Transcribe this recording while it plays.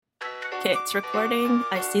Okay, it's recording.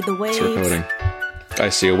 I see the waves. It's recording. I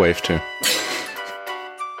see a wave too.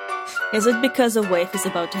 Is it because a wave is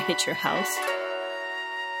about to hit your house?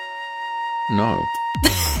 No.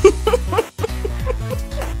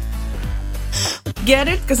 Get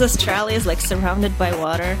it? Because Australia is like surrounded by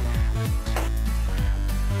water.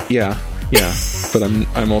 Yeah. But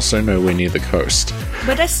I'm also nowhere near the coast.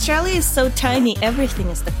 But Australia is so tiny, everything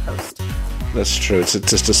is the coast. That's true. It's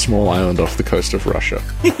just a small island off the coast of Russia.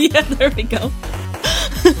 Yeah, there we go.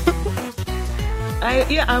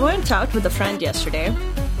 I went out with a friend yesterday.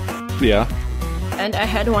 Yeah. And I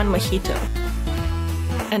had one mojito.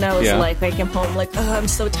 And I was like, I came home like, oh, I'm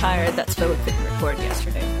so tired. That's why we couldn't record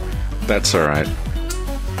yesterday. That's alright.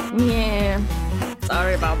 Yeah.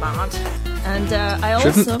 Sorry about that. And I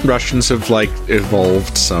also... Shouldn't Russians have,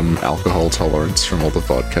 evolved some alcohol tolerance from all the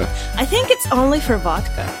vodka? I think it's only for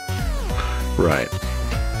vodka. Right.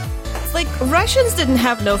 Like, Russians didn't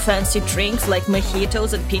have no fancy drinks like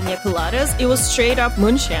mojitos and pina coladas. It was straight up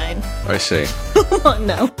moonshine. I see. Oh,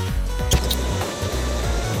 no.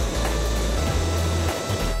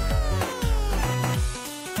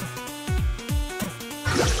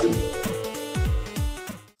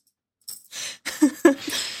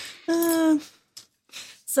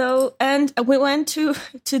 So, and we went to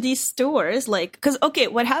these stores, because, okay,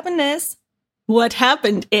 what happened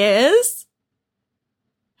is...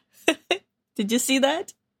 Did you see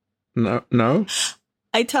that? No?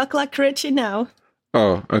 I talk like Richie now.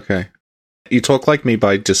 Oh, okay. You talk like me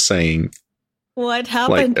by just saying... What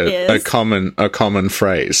happened is... a common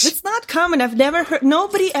phrase. It's not common. I've never heard...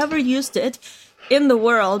 Nobody ever used it in the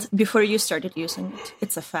world before you started using it.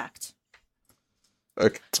 It's a fact.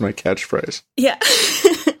 Okay, it's my catchphrase. Yeah.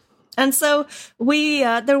 And so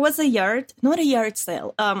there was not a yard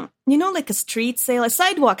sale, like a street sale, a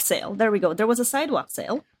sidewalk sale. There we go. There was a sidewalk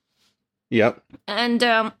sale. Yep. And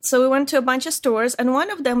so we went to a bunch of stores, and one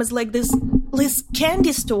of them is like this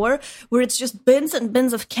candy store where it's just bins and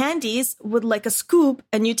bins of candies with like a scoop,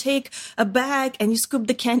 and you take a bag and you scoop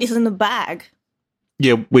the candies in the bag.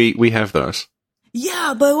 Yeah, we have those.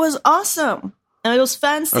 Yeah, but it was awesome. And it was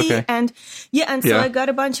fancy, okay. and so I got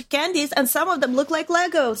a bunch of candies, and some of them look like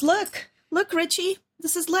Legos. Look, Richie,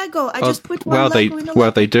 this is Lego. I just put one Lego in a Lego.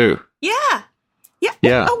 Well, they do. Yeah.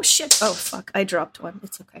 Oh shit! Oh fuck! I dropped one.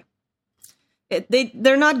 It's okay.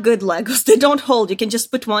 They're not good Legos. They don't hold. You can just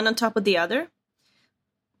put one on top of the other.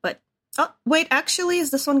 But oh wait, actually, is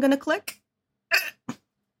this one gonna click?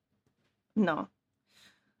 No.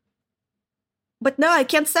 But no, I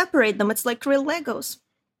can't separate them. It's like real Legos.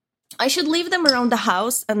 I should leave them around the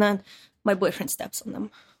house, and then my boyfriend steps on them.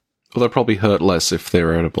 Well, they'll probably hurt less if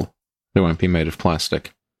they're edible. They won't be made of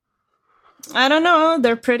plastic. I don't know.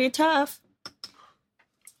 They're pretty tough.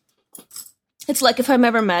 It's like if I'm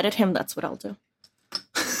ever mad at him, that's what I'll do.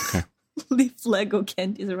 Okay. Leave Lego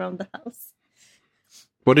candies around the house.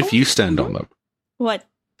 What if you stand on them? What?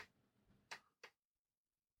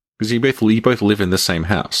 Because you both live in the same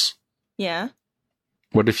house. Yeah.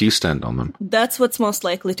 What if you stand on them? That's what's most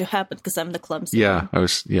likely to happen, because I'm the clumsy one.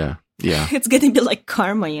 Yeah. It's gonna be like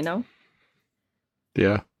karma, you know?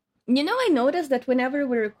 Yeah. I noticed that whenever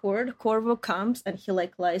we record, Corvo comes and he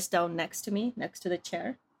lies down next to me, next to the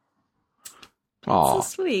chair. Aw.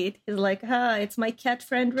 So sweet. He's like, hi, it's my cat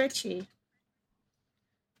friend Richie.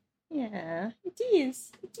 Yeah, it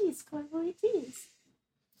is. It is, Corvo, it is.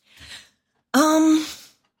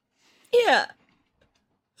 Yeah.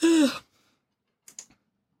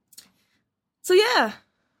 So yeah,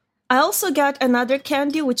 I also got another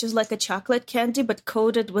candy, which is like a chocolate candy, but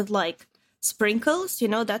coated with sprinkles,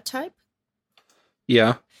 that type?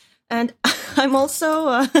 Yeah. And I'm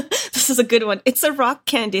also, this is a good one. It's a rock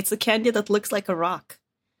candy. It's a candy that looks like a rock.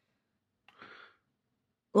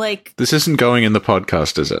 This isn't going in the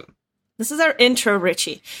podcast, is it? This is our intro,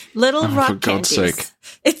 Richie. Little rock for God's candies.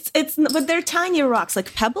 Sake. But they're tiny rocks,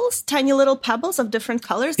 like pebbles, tiny little pebbles of different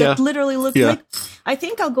colors that literally look like. I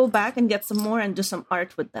think I'll go back and get some more and do some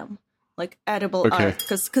art with them, like edible art,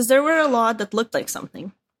 because there were a lot that looked like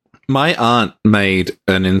something. My aunt made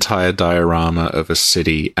an entire diorama of a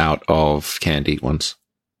city out of candy once.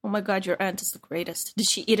 Oh my god, your aunt is the greatest. Did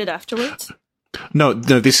she eat it afterwards? No,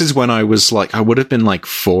 this is when I was I would have been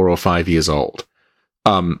 4 or 5 years old.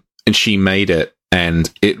 And she made it,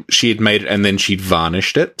 and she had made it, and then she'd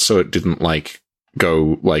varnished it so it didn't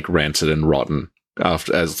go rancid and rotten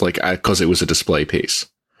because it was a display piece.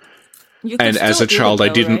 And as a child, I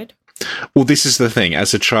didn't. Right? Well, this is the thing.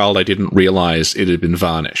 As a child, I didn't realize it had been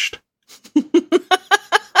varnished.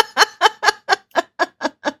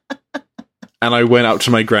 And I went up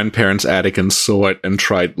to my grandparents' attic and saw it and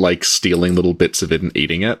tried, stealing little bits of it and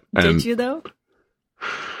eating it. And did you, though?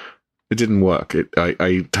 It didn't work.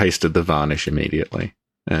 I tasted the varnish immediately,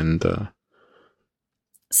 and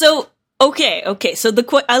So okay. So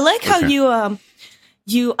I like how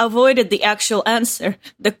you avoided the actual answer.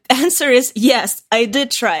 The answer is yes, I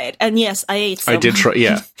did try it, and yes, I ate some. I did try.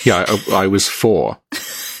 Yeah. I was 4.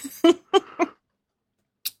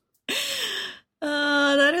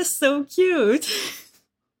 That is so cute.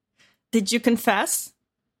 Did you confess,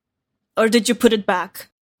 or did you put it back?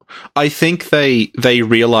 I think they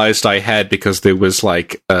realized I had, because there was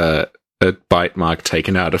like a bite mark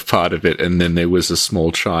taken out of part of it, and then there was a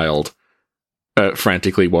small child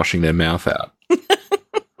frantically washing their mouth out.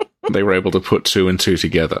 They were able to put 2 and 2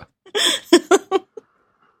 together.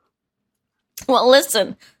 Well,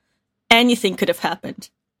 listen, anything could have happened.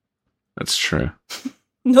 That's true.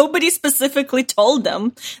 Nobody specifically told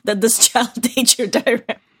them that this child ate your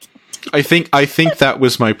diarrhea. I think that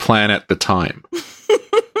was my plan at the time.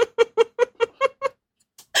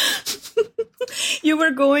 You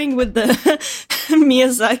were going with the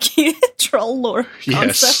Miyazaki troll lore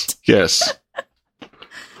concept. Yes.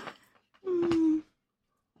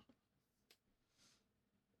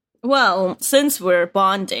 Well, since we're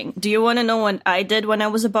bonding, do you want to know what I did when I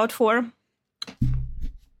was about 4?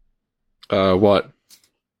 What?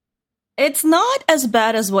 It's not as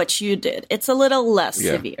bad as what you did. It's a little less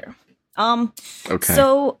severe. Okay.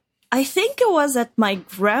 So I think it was at my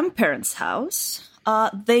grandparents' house.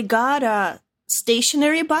 They got a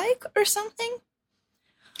stationary bike or something.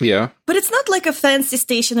 Yeah. But it's not like a fancy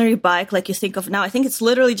stationary bike like you think of now. I think it's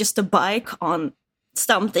literally just a bike on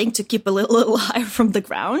something to keep a little higher from the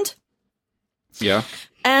ground. Yeah.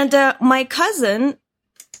 And my cousin,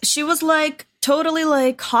 she was like totally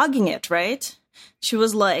like hogging it, right? She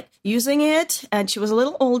was like using it, and she was a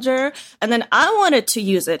little older, and then I wanted to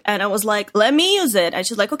use it, and I was like, let me use it. And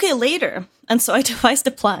she's like, okay, later. And so I devised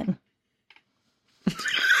a plan.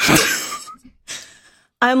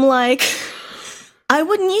 I'm like, I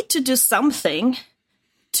would need to do something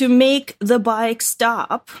to make the bike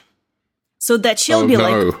stop so that she'll be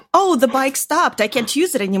like, oh, the bike stopped. I can't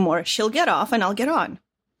use it anymore. She'll get off and I'll get on.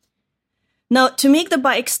 Now, to make the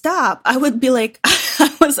bike stop, I would be like,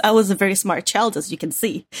 I was a very smart child, as you can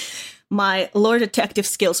see. My lore detective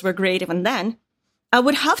skills were great even then. I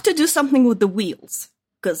would have to do something with the wheels,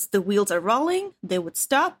 because the wheels are rolling, they would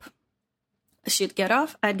stop, she'd get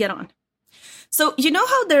off, I'd get on. So you know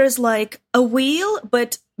how there's like a wheel,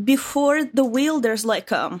 but before the wheel, there's like,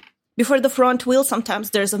 before the front wheel, sometimes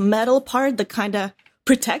there's a metal part that kind of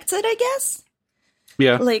protects it, I guess?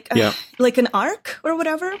 Yeah. Like an arc or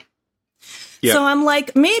whatever. Yeah. So I'm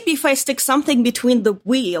like, maybe if I stick something between the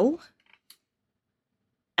wheel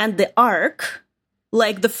and the arc,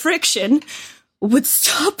 like the friction would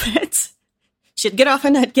stop it. She'd get off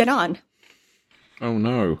and I'd get on. Oh,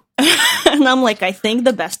 no. And I'm like, I think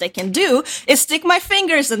the best I can do is stick my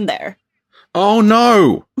fingers in there. Oh,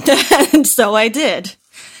 no. And so I did.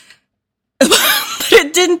 But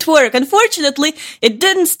it didn't work. Unfortunately, it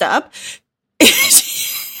didn't stop.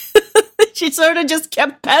 She sort of just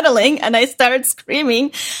kept pedaling, and I started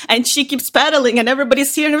screaming, and she keeps pedaling, and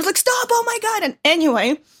everybody's here, and I was like, stop, oh my God. And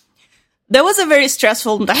anyway, that was a very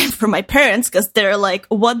stressful time for my parents, because they're like,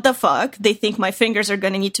 what the fuck? They think my fingers are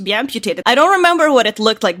going to need to be amputated. I don't remember what it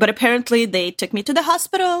looked like, but apparently they took me to the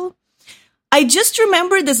hospital. I just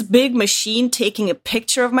remember this big machine taking a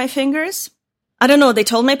picture of my fingers. I don't know, they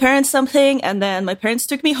told my parents something, and then my parents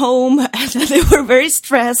took me home, and then they were very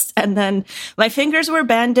stressed, and then my fingers were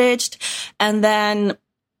bandaged, and then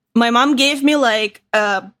my mom gave me like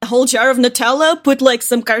a whole jar of Nutella, put like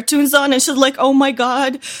some cartoons on, and she's like, oh my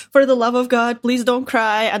God, for the love of God, please don't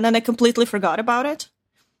cry. And then I completely forgot about it.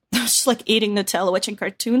 I was just like eating Nutella, watching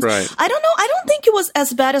cartoons. Right. I don't know, I don't think it was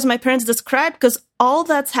as bad as my parents described, because all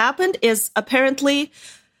that's happened is apparently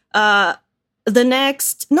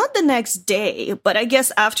not the next day, but I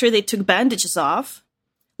guess after they took bandages off,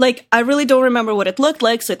 like, I really don't remember what it looked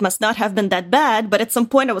like, so it must not have been that bad, but at some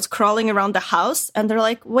point I was crawling around the house, and they're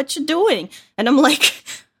like, what you doing? And I'm like,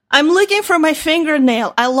 I'm looking for my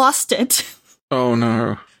fingernail. I lost it. Oh,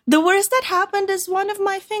 no. The worst that happened is one of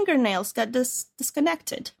my fingernails got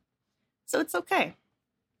disconnected. So it's okay.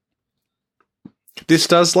 This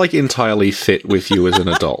does, like, entirely fit with you as an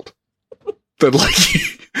adult. That,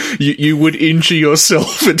 like, you would injure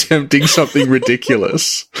yourself attempting something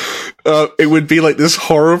ridiculous. It would be like this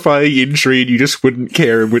horrifying injury, and you just wouldn't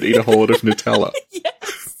care and would eat a whole lot of Nutella.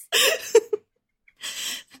 Yes.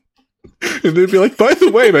 And they'd be like, by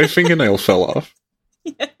the way, my fingernail fell off.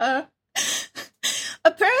 Yeah.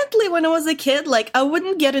 Apparently, apparently when I was a kid, like, I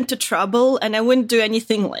wouldn't get into trouble and I wouldn't do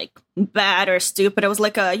anything like bad or stupid. I was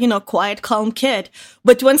like a, quiet, calm kid.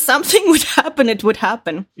 But when something would happen, it would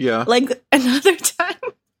happen. Yeah. Like another time.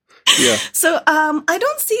 Yeah. So I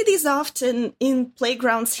don't see these often in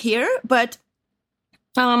playgrounds here, but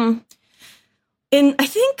I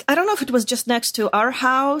don't know if it was just next to our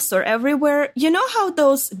house or everywhere. You know how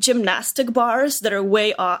those gymnastic bars that are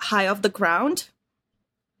way high off the ground?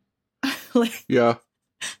 Yeah.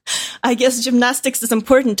 I guess gymnastics is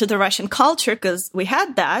important to the Russian culture because we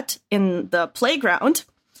had that in the playground.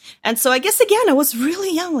 And so I guess, again, I was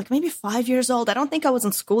really young, like maybe 5 years old. I don't think I was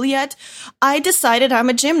in school yet. I decided I'm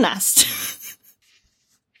a gymnast.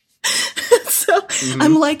 So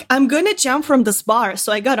I'm like, I'm going to jump from this bar.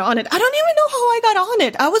 So I got on it. I don't even know how I got on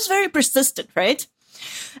it. I was very persistent, right?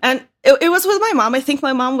 And it was with my mom. I think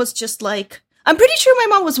my mom was just like, I'm pretty sure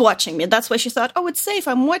my mom was watching me. That's why she thought, oh, it's safe.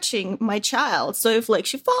 I'm watching my child. So if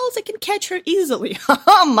she falls, I can catch her easily.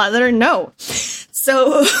 Mother, no.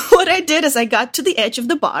 So what I did is I got to the edge of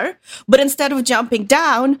the bar, but instead of jumping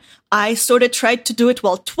down, I sort of tried to do it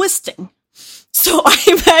while twisting. So I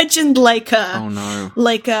imagined like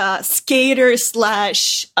a skater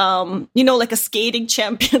slash, like a skating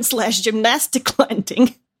champion slash gymnastic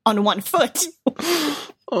landing on one foot.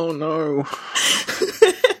 Oh no.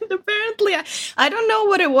 Apparently, I don't know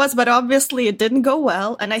what it was, but obviously it didn't go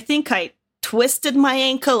well. And I think I twisted my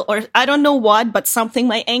ankle or I don't know what, but something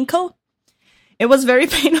my ankle. It was very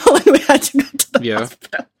painful and we had to go to the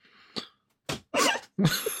hospital.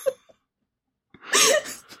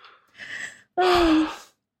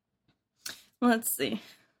 Let's see.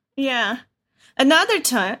 Yeah. Another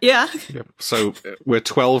time. Yeah. Yep. So we're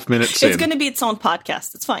 12 minutes in. It's going to be its own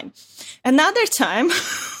podcast. It's fine. Another time.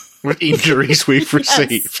 What injuries we've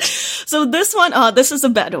received. So this one, this is a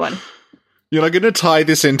bad one. You're not going to tie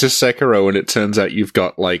this into Sekiro and it turns out you've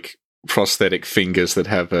got like prosthetic fingers that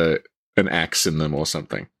have an axe in them or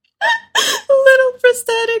something. Little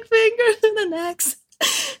prosthetic fingers and an axe.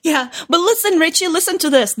 Yeah, but listen, Richie, listen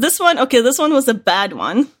to this. This one was a bad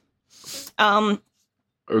one.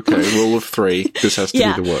 Okay, rule of 3. This has to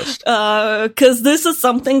be the worst. Because this is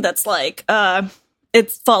something that's like,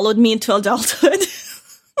 it's followed me into adulthood.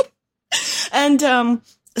 And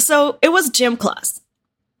so it was gym class.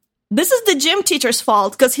 This is the gym teacher's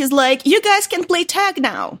fault because he's like, you guys can play tag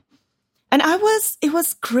now. And it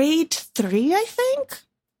was grade 3, I think.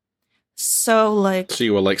 So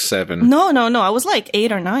you were like 7. No. I was like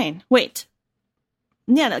 8 or 9. Wait.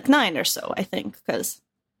 Yeah, like 9 or so, I think.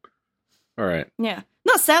 All right. Yeah.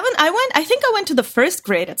 No, 7. I think I went to the first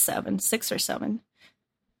grade at 7, 6 or 7.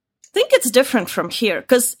 I think it's different from here.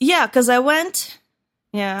 Because I went...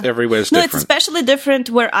 Yeah. Everywhere's different. No, it's especially different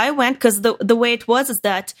where I went because the way it was is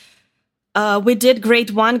that we did grade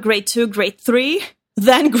 1, grade 2, grade 3,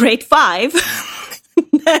 then grade 5,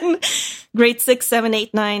 then grade 6, 7,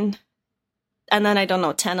 8, 9, and then I don't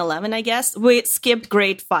know, 10, 11, I guess. We skipped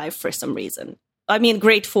grade 5 for some reason. I mean,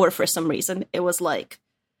 grade 4 for some reason. It was like,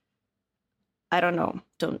 I don't know.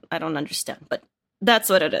 I don't understand, but that's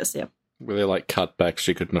what it is, yeah. Were they like cutbacks?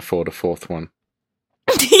 You couldn't afford a 4th one.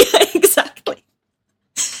 Yeah, exactly.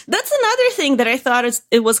 That's another thing that I thought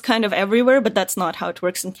it was kind of everywhere, but that's not how it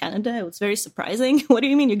works in Canada. It was very surprising. What do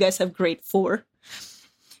you mean you guys have grade 4?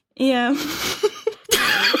 Yeah.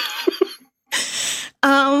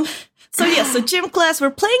 So gym class, we're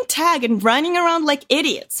playing tag and running around like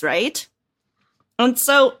idiots, right? And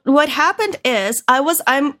so what happened is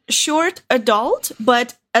I'm short adult,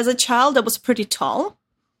 but as a child I was pretty tall.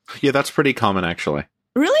 Yeah, that's pretty common actually.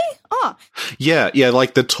 Really? Oh. Yeah,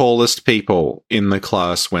 like the tallest people in the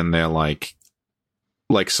class when they're like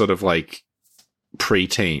sort of like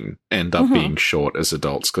preteen end up being short as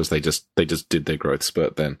adults because they just did their growth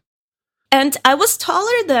spurt then. And I was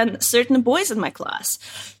taller than certain boys in my class,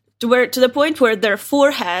 to the point where their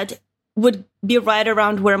forehead would be right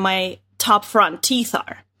around where my top front teeth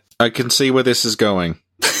are. I can see where this is going.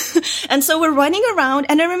 And so we're running around,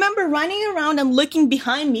 and I remember running around and looking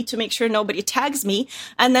behind me to make sure nobody tags me,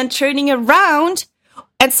 and then turning around,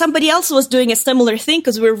 and somebody else was doing a similar thing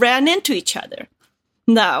because we ran into each other.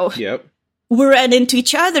 Now, yep. We ran into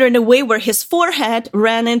each other in a way where his forehead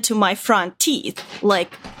ran into my front teeth,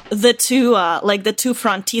 like the two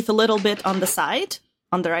front teeth a little bit on the side,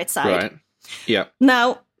 on the right side. Right. Yeah.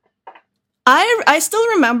 Now, I still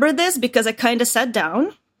remember this because I kind of sat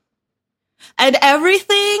down. And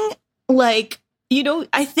everything, I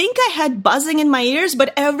think I had buzzing in my ears,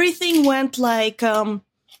 but everything went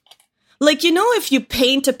if you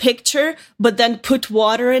paint a picture, but then put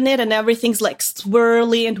water in it and everything's like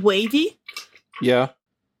swirly and wavy. Yeah.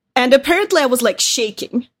 And apparently I was like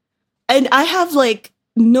shaking. And I have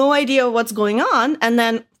no idea what's going on. And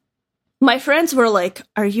then my friends were like,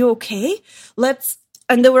 are you okay?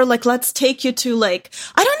 And they were like, let's take you to like,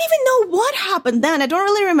 I don't even know what happened then. I don't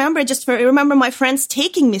really remember. I remember my friends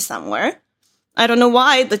taking me somewhere. I don't know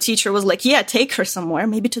why the teacher was like, yeah, take her somewhere,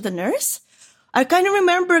 maybe to the nurse. I kind of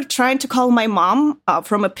remember trying to call my mom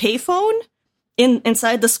from a payphone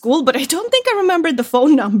inside the school, but I don't think I remembered the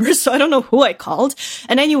phone number, so I don't know who I called.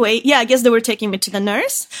 And anyway, yeah, I guess they were taking me to the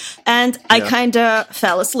nurse, and I kind of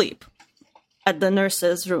fell asleep at the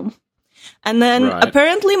nurse's room. And then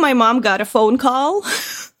apparently my mom got a phone call.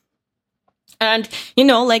 And, you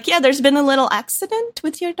know, like, yeah, there's been a little accident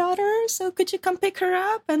with your daughter, so could you come pick her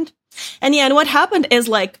up? And yeah, and what happened is,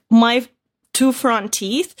 like, my 2 front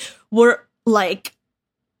teeth were, like,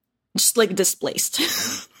 just, like, displaced.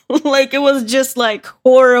 Like, it was just, like,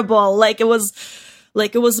 horrible. Like, it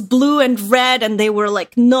was blue and red, and they were,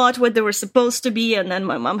 like, not what they were supposed to be. And then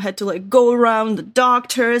my mom had to, like, go around the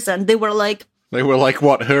doctors, and they were, like... They were like,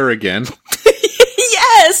 what, her again?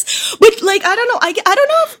 Yes! But, like, I don't know. I don't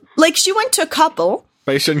know if, like, she went to a couple.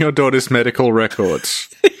 Based on your daughter's medical records,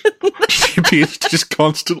 she appears to just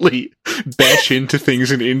constantly bash into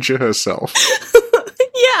things and injure herself.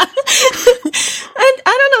 Yeah. And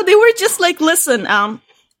I don't know, they were just like, listen,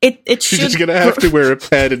 it She's just gonna have to wear a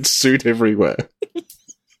padded suit everywhere.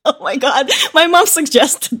 Oh my god, my mom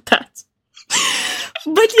suggested that.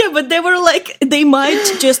 But yeah, but they were like, they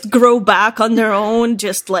might just grow back on their own.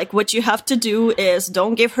 Just like, what you have to do is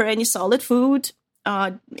don't give her any solid food.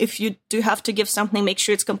 If you do have to give something, make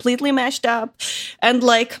sure it's completely mashed up. And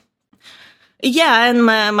like, yeah, and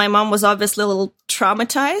my mom was obviously a little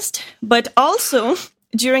traumatized. But also,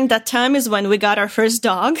 during that time is when we got our first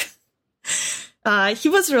dog. He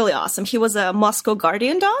was really awesome. He was a Moscow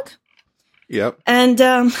Guardian dog. Yep. And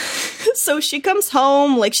so she comes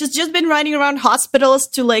home, like, she's just been running around hospitals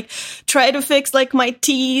to, like, try to fix, like, my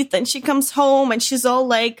teeth. And she comes home and she's all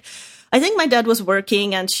like, I think my dad was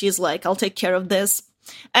working, and she's like, I'll take care of this.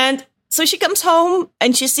 And so she comes home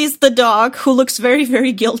and she sees the dog, who looks very,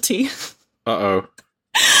 very guilty. Uh-oh.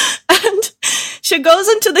 And she goes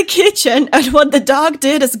into the kitchen, and what the dog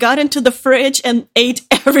did is got into the fridge and ate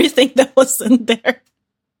everything that was in there.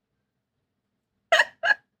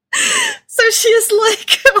 So she's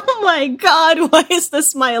like, oh my god, why is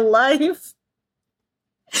this my life?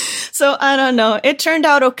 So I don't know. It turned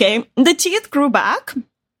out okay. The teeth grew back,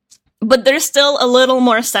 but they're still a little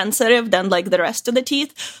more sensitive than like the rest of the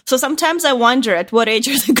teeth. So sometimes I wonder at what age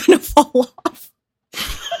are they going to fall off?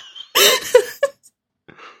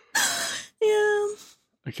 Yeah.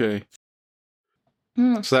 Okay.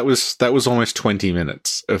 So that was almost 20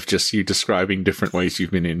 minutes of just you describing different ways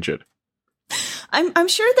you've been injured. I'm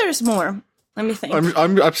sure there's more. Let me think.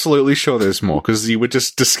 I'm absolutely sure there's more, because you were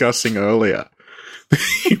just discussing earlier.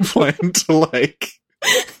 You plan to like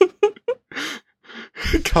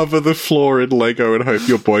cover the floor in Lego and hope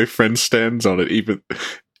your boyfriend stands on it,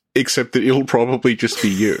 except that it'll probably just be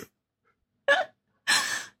you.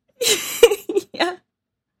 Yeah.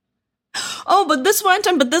 Oh, but this one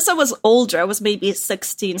time, I was older. I was maybe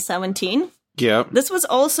 16, 17. Yeah. This was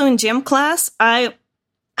also in gym class. I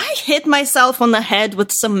hit myself on the head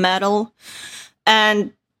with some metal,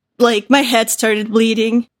 and like my head started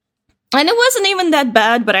bleeding. And it wasn't even that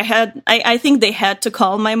bad, but I think they had to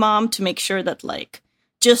call my mom to make sure that, like,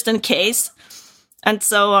 just in case. And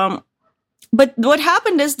so, but what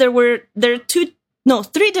happened is there are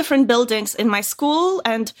 3 different buildings in my school,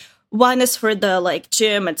 and one is for the, like,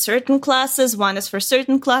 gym and certain classes, one is for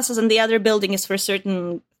certain classes, and the other building is for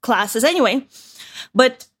certain classes. Anyway,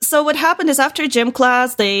 but so what happened is after gym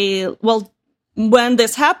class, when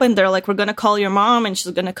this happened, they're like, we're going to call your mom, and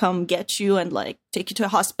she's going to come get you and, like, take you to a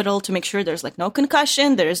hospital to make sure there's, like, no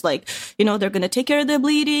concussion. There's, like, you know, they're going to take care of the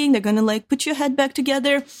bleeding. They're going to, like, put your head back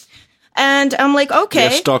together. And I'm like, okay.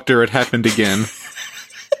 Yes, doctor, it happened again.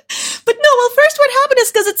 But no, well, first what happened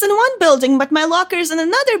is because it's in one building, but my locker is in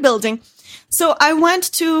another building. So I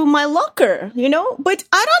went to my locker, you know, but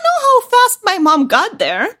I don't know how fast my mom got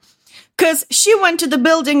there. Because she went to the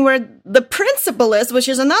building where the principal is, which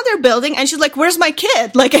is another building, and she's like, where's my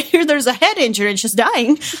kid? Like, I hear there's a head injury and she's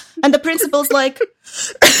dying. And the principal's like, we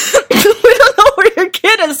don't know where your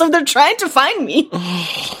kid is, so they're trying to find me.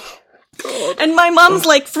 Oh, God. And my mom's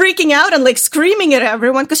like freaking out and like screaming at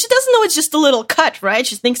everyone, because she doesn't know it's just a little cut, right?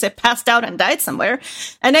 She thinks I passed out and died somewhere.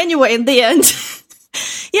 And anyway, in the end,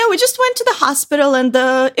 yeah, we just went to the hospital, and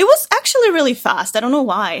it was actually really fast. I don't know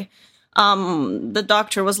why. The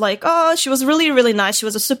doctor was like, oh, she was really, really nice. She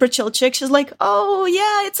was a super chill chick. She's like, oh,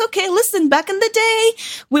 yeah, it's okay. Listen, back in the day,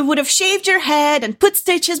 we would have shaved your head and put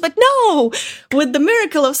stitches, but no, with the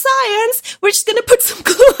miracle of science, we're just going to put some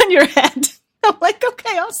glue on your head. I'm like,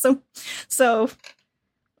 okay, awesome. So,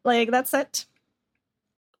 like, that's it.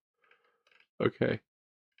 Okay.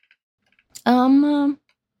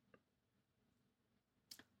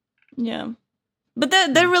 Yeah. But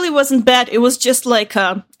that really wasn't bad. It was just like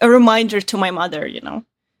a reminder to my mother,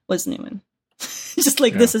 was Newman. Just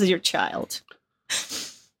like, this is your child.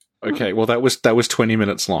 Okay, well, that was 20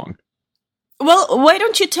 minutes long. Well, why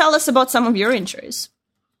don't you tell us about some of your injuries?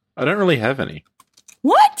 I don't really have any.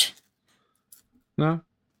 What? No.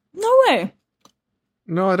 No way.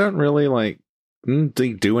 No, I don't really,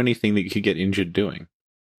 do anything that you could get injured doing.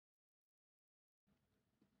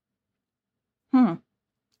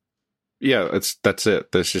 Yeah, that's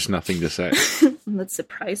it. There's just nothing to say. That's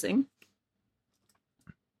surprising.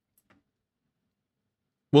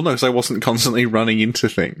 Well, no, because I wasn't constantly running into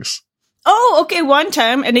things. Oh, okay, one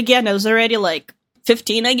time, and again, I was already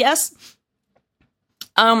 15, I guess.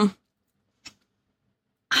 I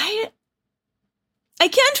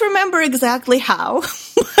can't remember exactly how,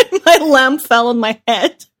 but my lamp fell on my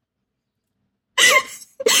head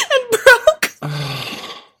and broke.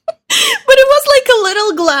 But it was like a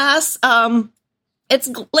little glass. It's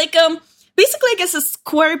like basically, I guess, a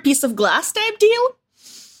square piece of glass type deal.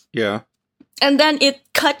 Yeah. And then it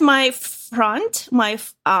cut my front, my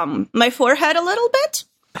forehead a little bit.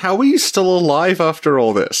 How are you still alive after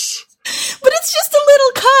all this? But it's just a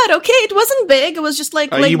little cut, okay? It wasn't big. It was just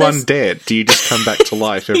like. Are you this. Undead? Do you just come back to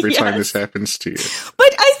life every time this happens to you?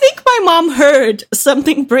 But I think my mom heard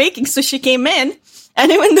something breaking, so she came in. And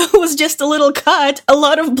even though it was just a little cut, a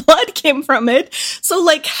lot of blood came from it. So,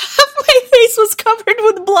 half my face was covered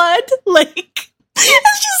with blood.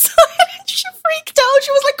 It's just she freaked out.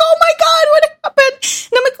 She was like, "Oh my god, what happened?"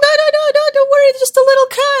 And I'm like, "No, don't worry. It's just a little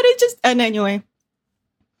cut." And anyway.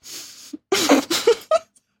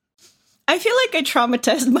 I feel like I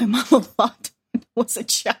traumatized my mom a lot when I was a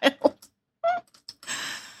child.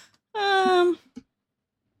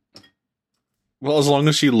 Well, as long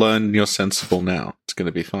as you learn you're sensible now, it's going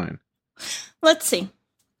to be fine. Let's see.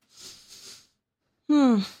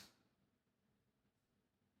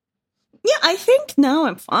 Yeah, I think now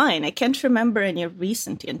I'm fine. I can't remember any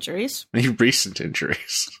recent injuries. Any recent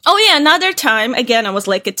injuries? Oh, yeah, another time. Again, I was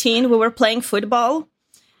like a teen. We were playing football,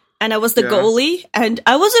 and I was the goalie. And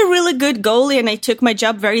I was a really good goalie, and I took my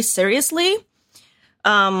job very seriously.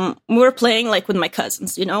 We were playing, with my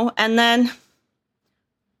cousins, And then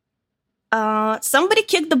somebody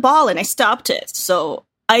kicked the ball, and I stopped it. So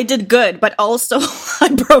I did good, but also I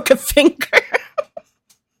broke a finger.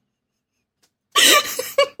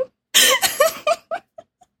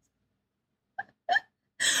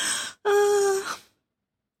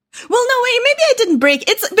 Well, no, wait, maybe I didn't break.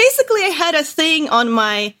 It's basically I had a thing on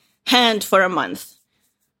my hand for a month.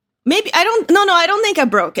 Maybe, I don't think I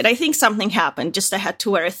broke it. I think something happened. Just I had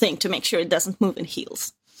to wear a thing to make sure it doesn't move in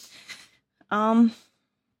heels. Mm-hmm.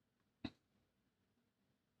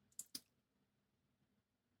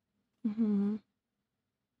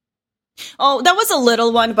 Oh, that was a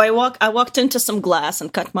little one, but I walked into some glass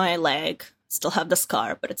and cut my leg. Still have the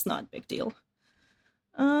scar, but it's not a big deal.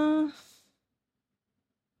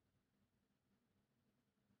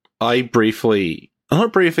 I briefly,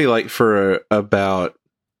 for about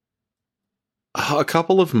a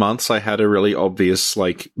couple of months, I had a really obvious,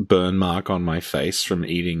 burn mark on my face from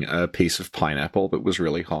eating a piece of pineapple that was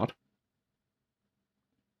really hot.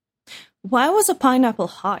 Why was a pineapple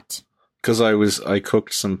hot? Because I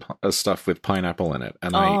cooked some stuff with pineapple in it,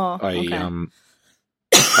 and I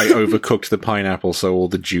overcooked the pineapple, so all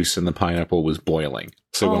the juice in the pineapple was boiling.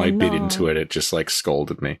 So when I bit into it, it just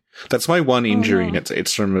scolded me. That's my one injury, and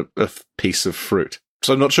it's from a piece of fruit.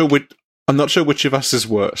 So I'm not sure which of us is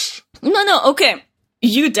worse. No, okay,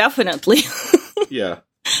 you definitely. Yeah.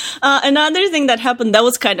 Another thing that happened that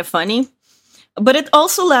was kind of funny, but it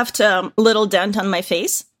also left a little dent on my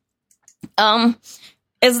face.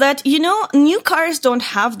 Is that, new cars don't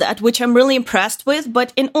have that, which I'm really impressed with.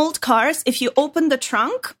 But in old cars, if you open the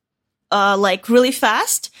trunk, really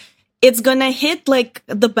fast, it's gonna hit,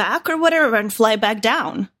 the back or whatever and fly back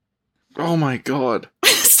down. Oh my god.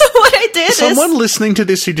 So what I did Someone listening to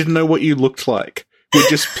this who didn't know what you looked like would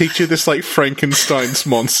just picture this, Frankenstein's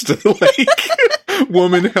monster,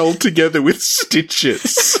 woman held together with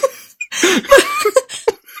stitches.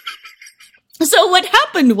 So what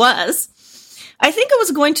happened was, I think I was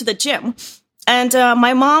going to the gym, and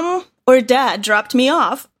my mom or dad dropped me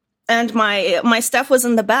off, and my stuff was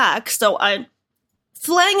in the back, so I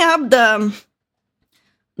flying up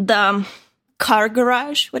the car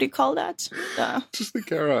garage. What do you call that? Just the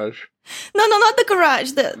garage. No, not the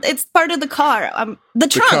garage. It's part of the car. The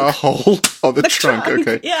trunk. The car hole. Oh, the trunk.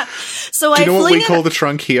 Okay. Yeah. So do you know what we call the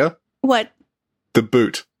trunk here? What? The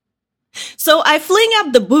boot. So I fling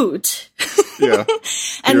up the boot. Yeah.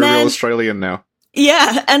 And You're a then, real Australian now.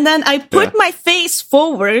 yeah, and then I put my face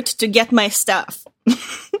forward to get my stuff.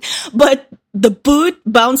 But the boot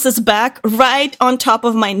bounces back right on top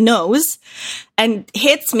of my nose and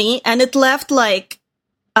hits me, and it left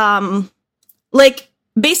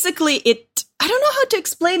basically it, I don't know how to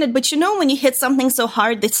explain it, but you know when you hit something so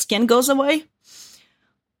hard the skin goes away?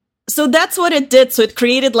 So that's what it did. So it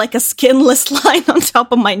created like a skinless line on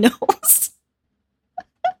top of my nose.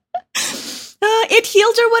 It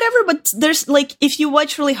healed or whatever, but there's like, if you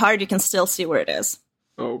watch really hard, you can still see where it is.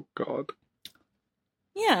 Oh, God.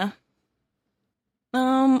 Yeah.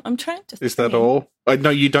 I'm trying to think. Is that all? No,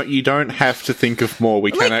 you don't have to think of more.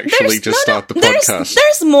 We can actually just start the podcast.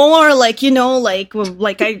 There's more, like, you know, like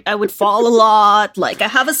I would fall a lot. Like I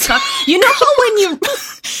have a scar. You know how when you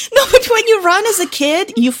no, but when you run as a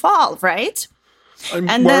kid, you fall, right?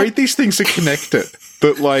 I'm worried these things are connected.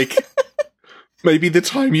 But like, maybe the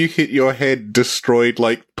time you hit your head destroyed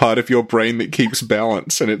like part of your brain that keeps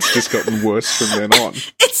balance, and it's just gotten worse from then on.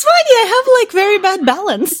 It's funny. I have like very bad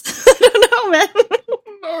balance. I don't know, man.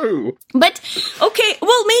 No. But, okay,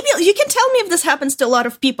 well, maybe you can tell me if this happens to a lot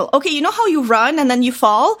of people. Okay, you know how you run and then you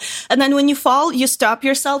fall? And then when you fall, you stop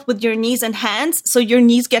yourself with your knees and hands, so your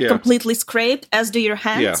knees get completely scraped, as do your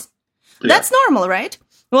hands? Yeah. That's normal, right?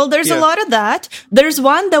 Well, there's a lot of that. There's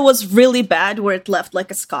one that was really bad where it left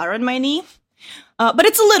like a scar on my knee. But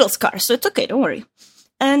it's a little scar, so it's okay, don't worry.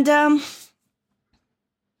 And I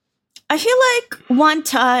feel like one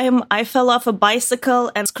time I fell off a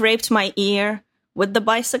bicycle and scraped my ear with the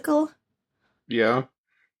bicycle. Yeah.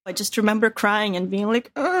 I just remember crying and being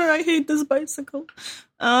like, oh, I hate this bicycle.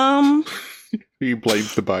 You blamed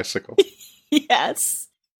the bicycle. Yes.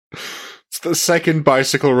 It's the second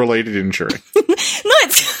bicycle-related injury. No,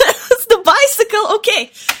 it's the bicycle.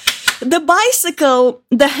 Okay. The bicycle,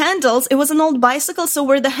 the handles, it was an old bicycle, so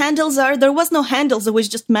where the handles are, there was no handles, it was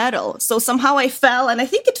just metal. So somehow I fell, and I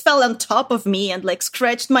think it fell on top of me and, like,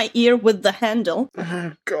 scratched my ear with the handle.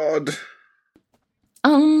 Oh, God.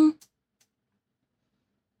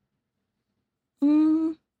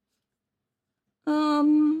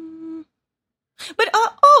 But,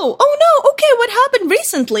 oh no, okay, what happened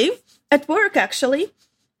recently, at work actually,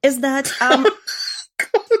 is that,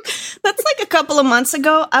 that's like a couple of months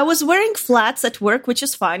ago, I was wearing flats at work, which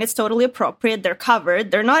is fine, it's totally appropriate, they're covered,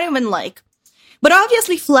 they're not even like, but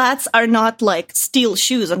obviously flats are not like steel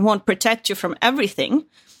shoes and won't protect you from everything.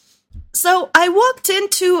 So I walked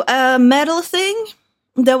into a metal thing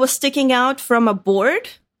that was sticking out from a board.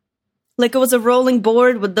 Like it was a rolling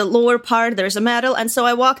board with the lower part, there's a metal. And so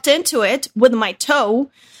I walked into it with my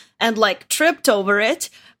toe and like tripped over it.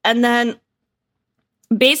 And then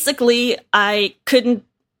basically I couldn't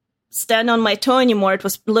stand on my toe anymore. It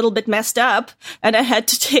was a little bit messed up. And I had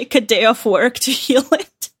to take a day off work to heal it.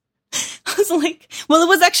 I was like, well, it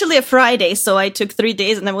was actually a Friday, so I took 3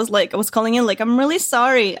 days, and I was calling in, like, I'm really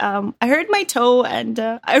sorry. I hurt my toe, and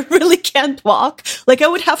I really can't walk. Like, I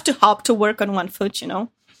would have to hop to work on one foot, you know?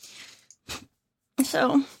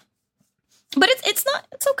 So, but it's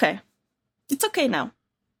okay. It's okay now.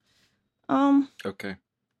 Okay.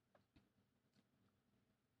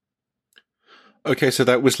 Okay, so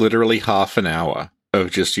that was literally half an hour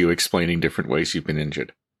of just you explaining different ways you've been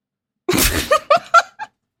injured.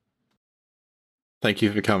 Thank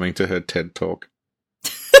you for coming to her TED Talk.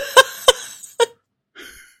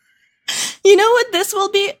 You know what this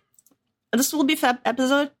will be? This will be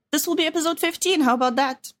episode 15. How about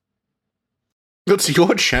that? It's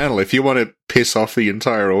your channel if you want to piss off the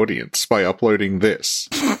entire audience by uploading this.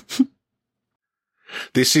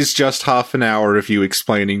 This is just half an hour of you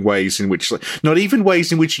explaining ways in which, like, not even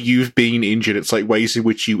ways in which you've been injured, it's like ways in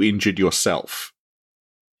which you injured yourself.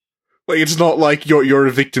 Like, it's not like you're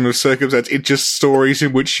a victim of circumstance, it's just stories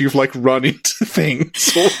in which you've, like, run into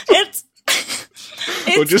things.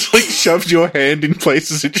 Or just, like, shoved your hand in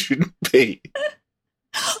places it shouldn't be.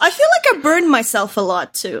 I feel like I burned myself a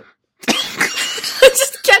lot, too. I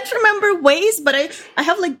just can't remember ways, but I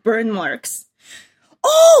have, like, burn marks.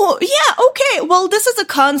 Oh, yeah, okay. Well, this is a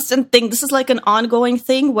constant thing. This is, like, an ongoing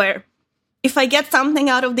thing where if I get something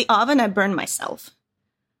out of the oven, I burn myself.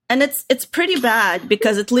 And it's pretty bad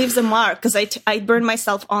because it leaves a mark, because I burn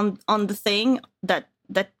myself on the thing that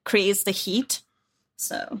creates the heat.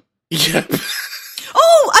 So. Yep.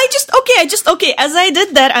 Okay. As I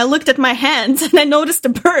did that, I looked at my hands and I noticed a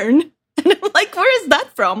burn. And I'm like, where is that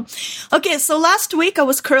from? Okay, so last week I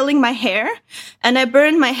was curling my hair and I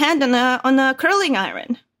burned my hand on a curling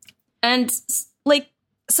iron. And like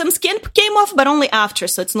some skin came off, but only after,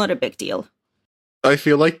 so it's not a big deal. I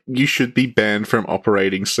feel like you should be banned from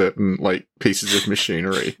operating certain, like, pieces of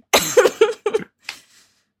machinery.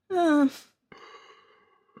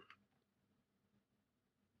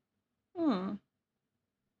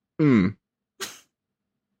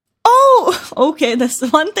 Oh, okay. That's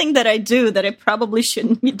one thing that I do that I probably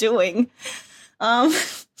shouldn't be doing.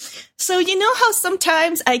 So you know how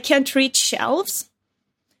sometimes I can't reach shelves?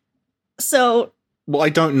 So... Well, I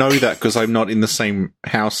don't know that because I'm not in the same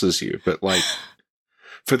house as you, but, like,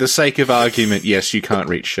 for the sake of argument, yes, you can't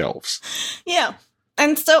reach shelves. Yeah.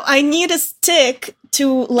 And so I need a stick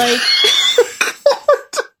to, like...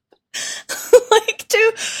 like,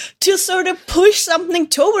 to sort of push something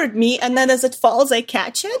toward me, and then as it falls, I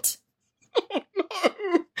catch it. Oh,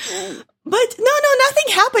 no. But, no,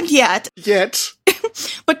 nothing happened yet.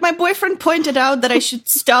 But my boyfriend pointed out that I should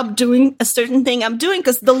stop doing a certain thing I'm doing,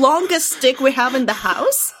 because the longest stick we have in the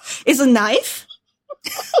house is a knife.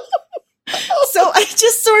 So I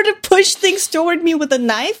just sort of push things toward me with a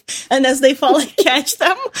knife, and as they fall, I catch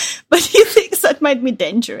them. But he thinks that might be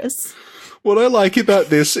dangerous. What I like about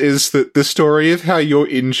this is that the story of how you're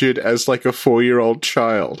injured as, like, a 4-year-old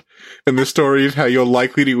child, and the story of how you're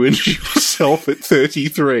likely to injure yourself at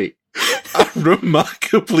 33 are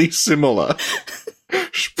remarkably similar,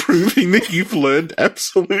 proving that you've learned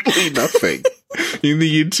absolutely nothing in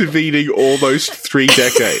the intervening almost 3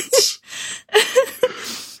 decades.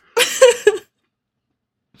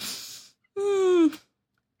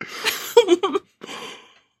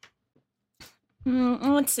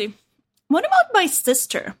 Let's see. What about my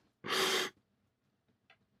sister?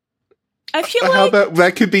 I feel like... How about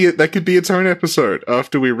that could be its own episode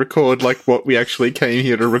after we record, like, what we actually came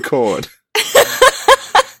here to record.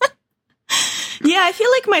 Yeah, I feel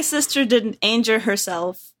like my sister didn't injure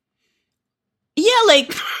herself. Yeah,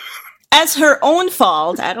 like, as her own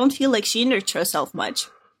fault. I don't feel like she injured herself much.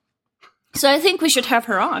 So I think we should have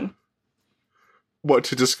her on. What,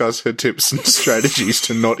 to discuss her tips and strategies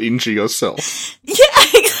to not injure yourself? Yeah,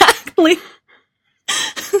 exactly.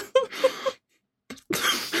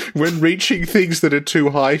 When reaching things that are too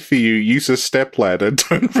high for you, use a stepladder.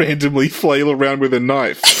 Don't randomly flail around with a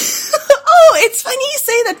knife. Oh, it's funny you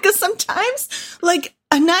say that, because sometimes, like,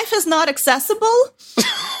 a knife is not accessible.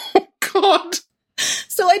 Oh, God.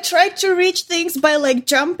 So I try to reach things by, like,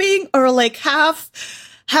 jumping or, like, half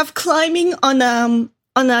climbing on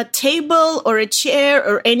a table or a chair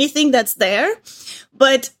or anything that's there.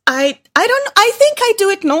 But I think I do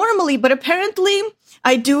it normally, but apparently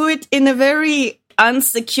I do it in a very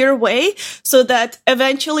unsecure way, so that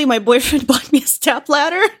eventually my boyfriend bought me a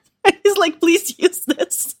stepladder. And he's like, please use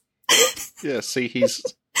this. Yeah, see, he's...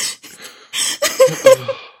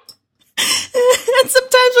 And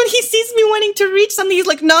sometimes when he sees me wanting to reach something, he's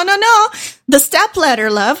like, no, the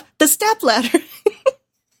stepladder, love, the stepladder.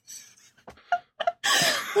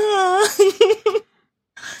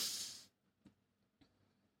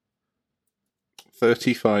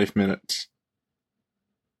 35 minutes.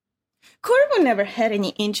 Corvo never had any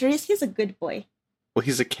injuries. He's a good boy. Well,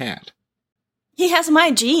 he's a cat. He has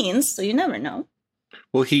my genes, so you never know.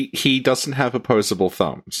 Well, he doesn't have opposable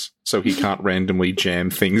thumbs, so he can't randomly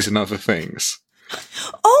jam things in other things.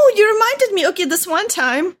 Oh, you reminded me. Okay, this one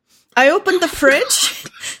time, I opened the fridge,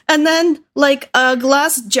 and then, like, a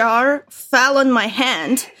glass jar fell on my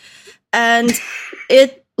hand, and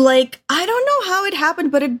it, like, I don't know how it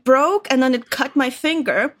happened, but it broke, and then it cut my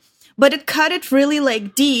finger. But it cut it really,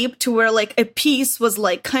 like, deep to where, like, a piece was,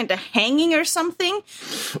 like, kind of hanging or something.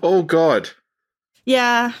 Oh, God.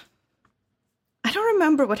 Yeah. I don't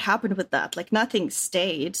remember what happened with that. Like, nothing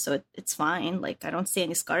stayed, so it's fine. Like, I don't see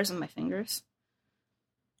any scars on my fingers.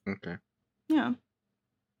 Okay. Yeah.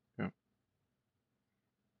 Yeah.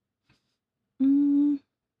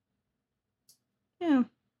 Yeah.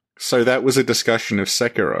 So that was a discussion of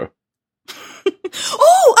Sekiro.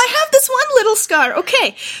 Oh, I have this one little scar.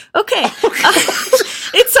 Okay.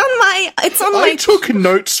 It's on my... I took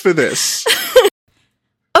notes for this.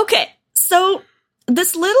 Okay, so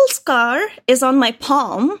this little scar is on my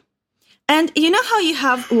palm. And you know how you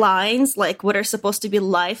have lines, like what are supposed to be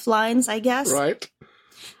lifelines, I guess? Right.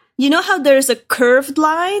 You know how there's a curved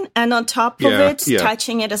line, and on top of it,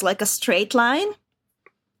 touching it is like a straight line?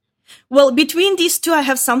 Well, between these two, I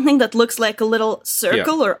have something that looks like a little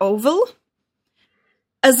circle or oval.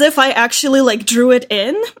 As if I actually, like, drew it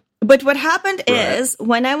in. But what happened is,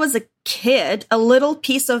 when I was a kid, a little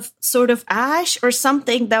piece of sort of ash or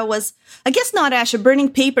something that was, I guess not ash, a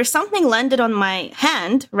burning paper, something landed on my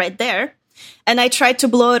hand right there. And I tried to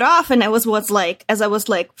blow it off, and I was like, as I was,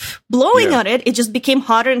 like, blowing on it, it just became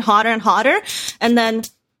hotter and hotter and hotter. And then,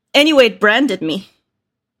 anyway, it branded me.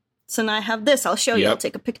 So now I have this. I'll show you. I'll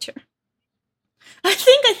take a picture. I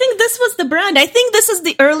think this was the brand. I think this is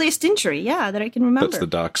the earliest injury, yeah, that I can remember. That's the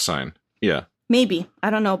dark sign. Yeah. Maybe. I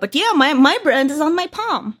don't know. But yeah, my brand is on my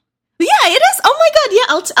palm. Yeah, it is. Oh my god, yeah,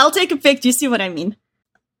 I'll take a pic. Do you see what I mean?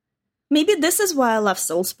 Maybe this is why I love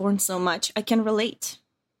Soulsborne so much. I can relate.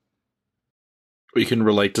 We can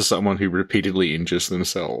relate to someone who repeatedly injures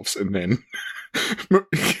themselves and then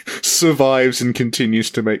survives and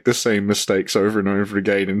continues to make the same mistakes over and over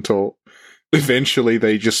again until eventually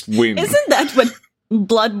they just win. Isn't that what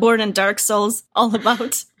Bloodborne and Dark Souls all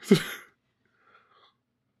about?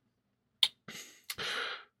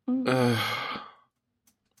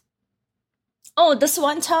 Oh, this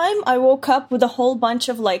one time I woke up with a whole bunch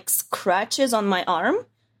of like scratches on my arm.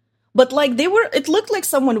 But like it looked like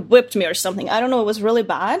someone whipped me or something. I don't know, it was really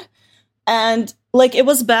bad. And like it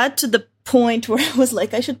was bad to the point where I was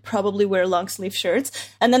like, I should probably wear long sleeve shirts.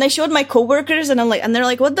 And then I showed my coworkers and they're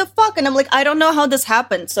like, what the fuck? And I'm like, I don't know how this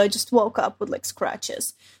happened. So I just woke up with like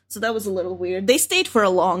scratches. So that was a little weird. They stayed for a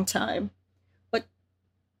long time, but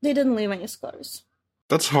they didn't leave any scars.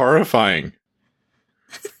 That's horrifying.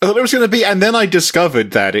 I thought it was going to be, and then I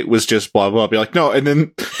discovered that it was just blah, blah, be like, no, and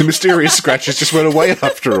then the mysterious scratches just went away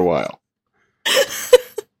after a while.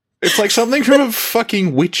 It's like something from a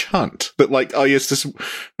fucking witch hunt. That like, oh yes, this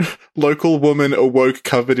local woman awoke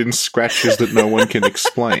covered in scratches that no one can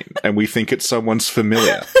explain, and we think it's someone's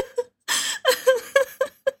familiar.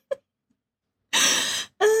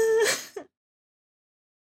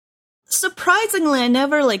 Surprisingly, I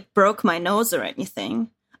never like broke my nose or anything.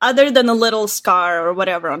 Other than a little scar or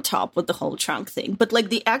whatever on top with the whole trunk thing. But, like,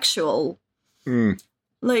 the actual...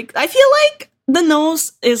 Like, I feel like the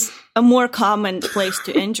nose is a more common place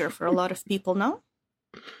to injure for a lot of people, no?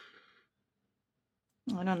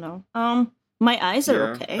 I don't know. My eyes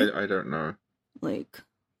are okay. I don't know. Like,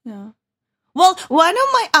 yeah. Well, one of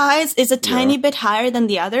my eyes is a tiny bit higher than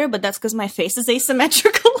the other, but that's because my face is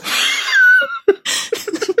asymmetrical.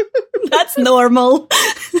 That's normal.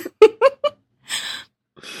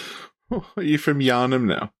 Are you from Yarnum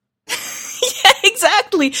now? Yeah,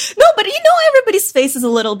 exactly. No, but you know everybody's face is a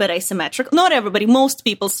little bit asymmetrical. Not everybody, most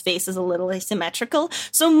people's face is a little asymmetrical.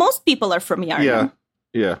 So most people are from Yarnum.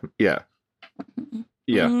 Yeah.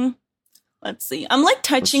 Let's see. I'm like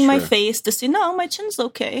touching my face to see, no, my chin's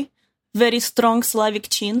okay. Very strong Slavic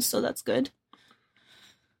chin, so that's good.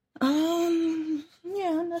 Yeah,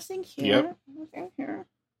 nothing here. Yep. Nothing here.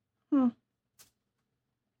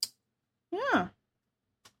 Yeah.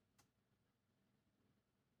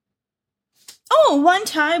 Oh, one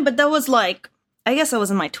time, but that was like, I guess I was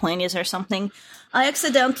in my 20s or something. I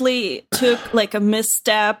accidentally took like a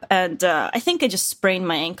misstep and I think I just sprained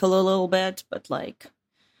my ankle a little bit, but like,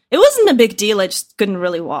 it wasn't a big deal. I just couldn't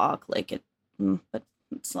really walk like it, but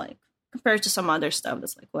it's like, compared to some other stuff,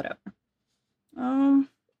 that's like, whatever. I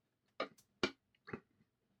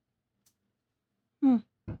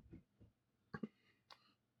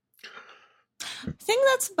think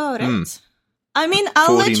that's about it. I mean,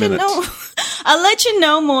 I'll let you know. I'll let you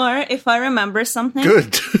know more if I remember something.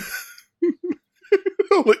 Good.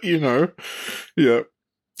 I'll let you know. Yeah.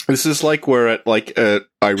 This is like we're at like a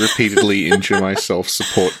I repeatedly injure myself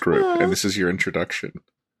support group, and this is your introduction.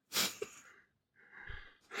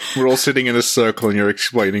 We're all sitting in a circle and you're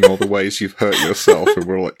explaining all the ways you've hurt yourself, and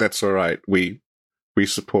we're like, that's all right. We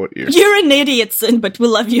support you. You're an idiot, Sin, but we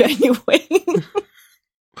love you anyway.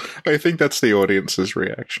 I think that's the audience's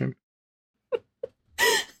reaction.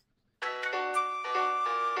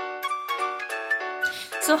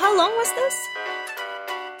 So how long was this?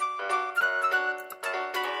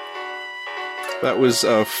 That was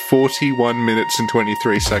 41 minutes and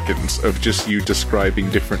 23 seconds of just you describing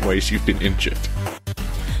different ways you've been injured.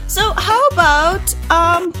 So how about,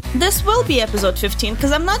 this will be episode 15,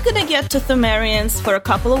 because I'm not gonna get to Thumerians for a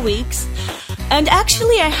couple of weeks. And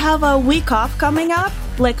actually I have a week off coming up,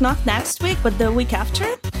 like not next week, but the week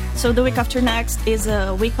after. So the week after next is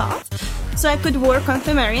a week off. So I could work on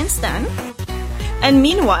Thumerians then. And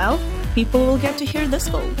meanwhile, people will get to hear this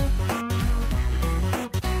gold.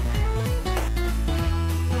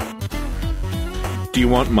 Do you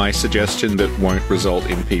want my suggestion that won't result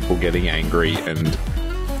in people getting angry and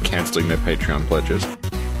cancelling their Patreon pledges?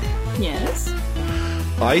 Yes.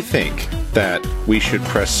 I think that we should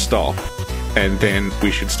press stop, and then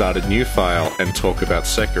we should start a new file and talk about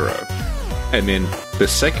Sekiro. And then the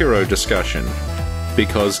Sekiro discussion,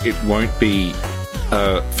 because it won't be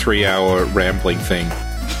a 3-hour rambling thing,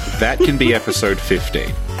 that can be episode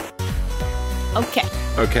 15.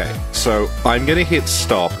 Okay, so I'm going to hit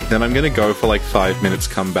stop, then I'm going to go for like 5 minutes,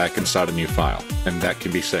 come back and start a new file, and that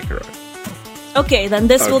can be Sekiro. Okay, then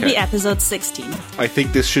this will be episode 16. I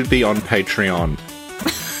think this should be on Patreon.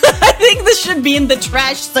 I think this should should be in the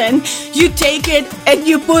trash then. You take it and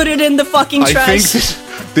you put it in the fucking trash. I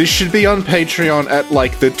think this should be on Patreon at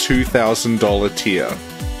like the $2,000 tier.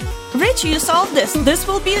 Rich, you solved this. This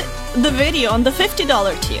will be the video on the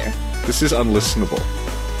 $50 tier. This is unlistenable.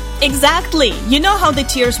 Exactly. You know how the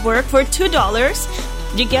tiers work. For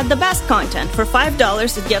 $2, you get the best content. For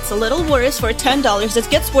 $5, it gets a little worse. For $10, it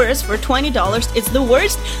gets worse. For $20, it's the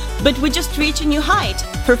worst, but we just reach a new height.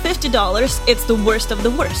 For $50, it's the worst of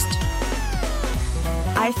the worst.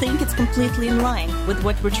 I think it's completely in line with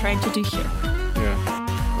what we're trying to do here. Yeah.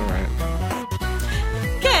 All right.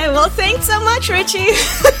 Okay, well, thanks so much, Richie.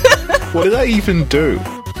 What did I even do?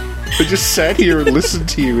 I just sat here and listened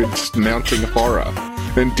to you in just mounting horror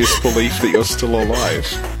and disbelief that you're still alive.